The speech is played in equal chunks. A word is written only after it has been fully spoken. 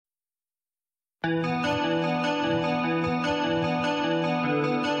I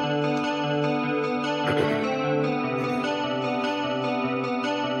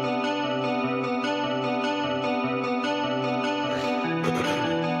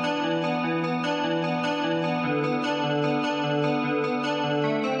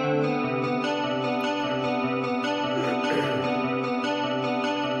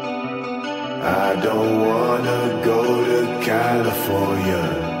don't wanna go to California,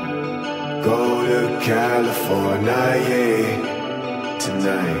 go to California, yeah,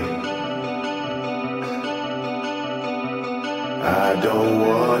 tonight. I don't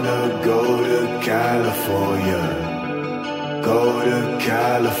wanna go to California, go to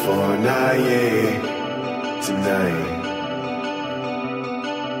California, yeah, tonight.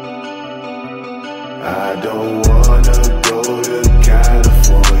 I don't wanna go to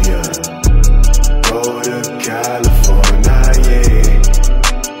California, go to California, yeah,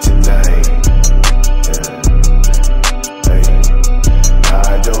 tonight. Yeah. Hey.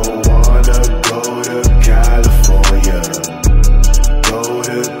 I don't wanna go to California, go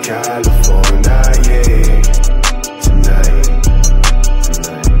to California, yeah, tonight.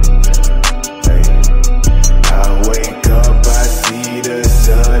 Tonight. Hey. I wake up, I see the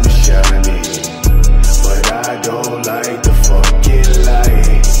sun shining, but I don't like the fucking light.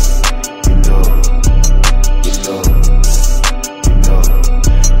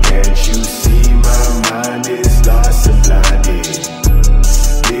 Can't you see my mind is lost and blinded?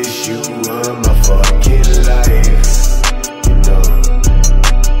 Wish you were my fucking life.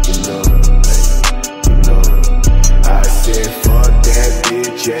 I said fuck that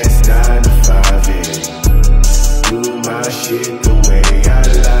bitch ass 9 to 5 and do my shit the way I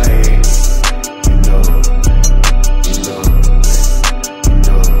like.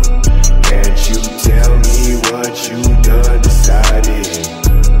 Can't you tell me what you done decided?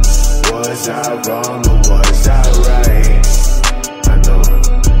 Was I wrong or was I right? I know,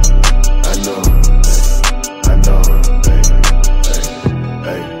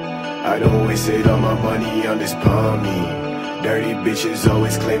 I don't waste it all my money on this palmy. Dirty bitches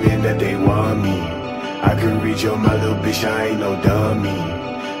always claiming that they want me. I could reach your my little bitch, I ain't no dummy.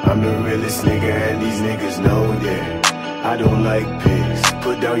 I'm the realest nigga and these niggas know that. I don't like pigs,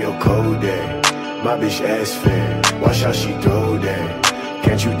 put down your code there. My bitch ass fat, watch how she throw that.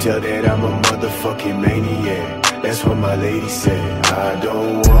 Can't you tell that I'm a motherfucking maniac? That's what my lady said. I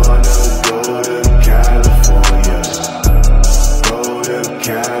don't wanna go to California, go to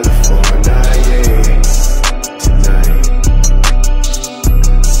California.